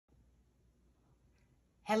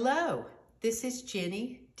Hello, this is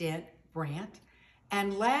Ginny Dent Brant,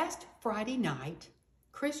 and last Friday night,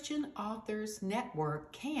 Christian Authors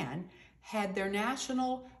Network, CAN, had their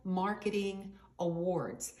National Marketing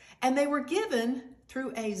Awards, and they were given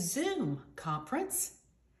through a Zoom conference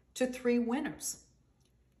to 3 winners.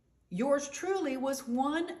 Yours truly was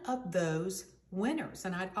one of those winners,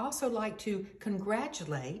 and I'd also like to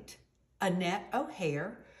congratulate Annette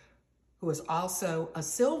O'Hare, who is also a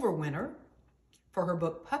silver winner for her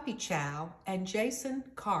book Puppy Chow, and Jason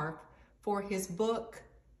Karpf for his book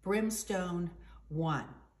Brimstone 1.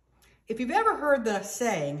 If you've ever heard the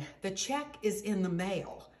saying, the check is in the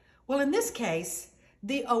mail, well, in this case,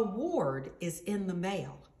 the award is in the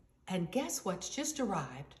mail. And guess what's just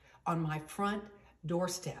arrived on my front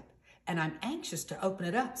doorstep? And I'm anxious to open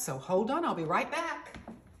it up, so hold on, I'll be right back.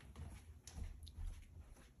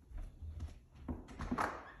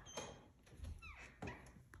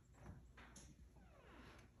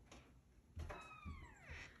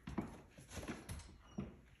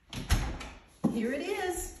 Here it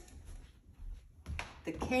is,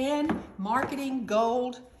 the CAN Marketing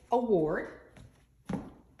Gold Award.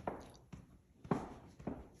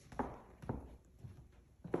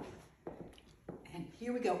 And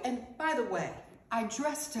here we go. And by the way, I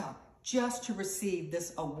dressed up just to receive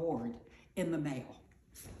this award in the mail.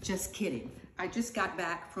 Just kidding. I just got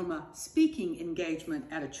back from a speaking engagement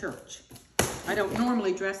at a church. I don't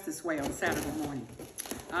normally dress this way on Saturday morning.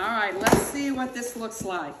 All right, let's see what this looks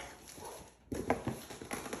like.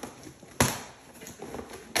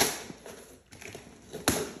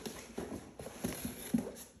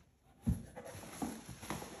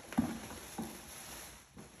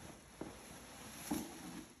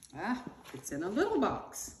 It's in a little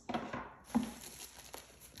box.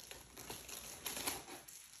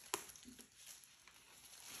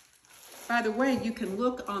 By the way, you can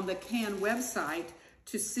look on the CAN website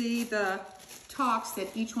to see the talks that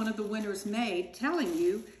each one of the winners made telling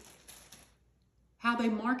you how they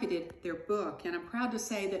marketed their book. And I'm proud to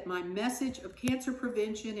say that my message of cancer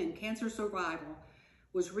prevention and cancer survival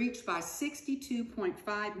was reached by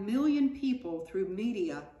 62.5 million people through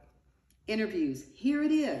media interviews. Here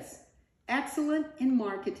it is. Excellent in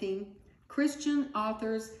Marketing, Christian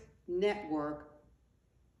Authors Network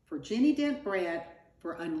for Ginny Dent Brant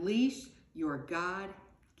for Unleash Your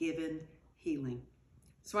God-Given Healing.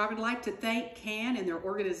 So I would like to thank CAN and their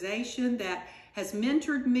organization that has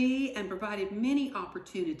mentored me and provided many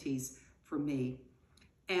opportunities for me.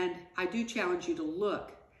 And I do challenge you to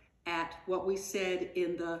look at what we said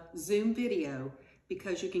in the Zoom video,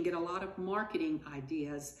 because you can get a lot of marketing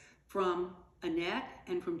ideas from Annette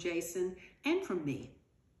and from Jason and from me.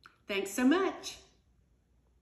 Thanks so much.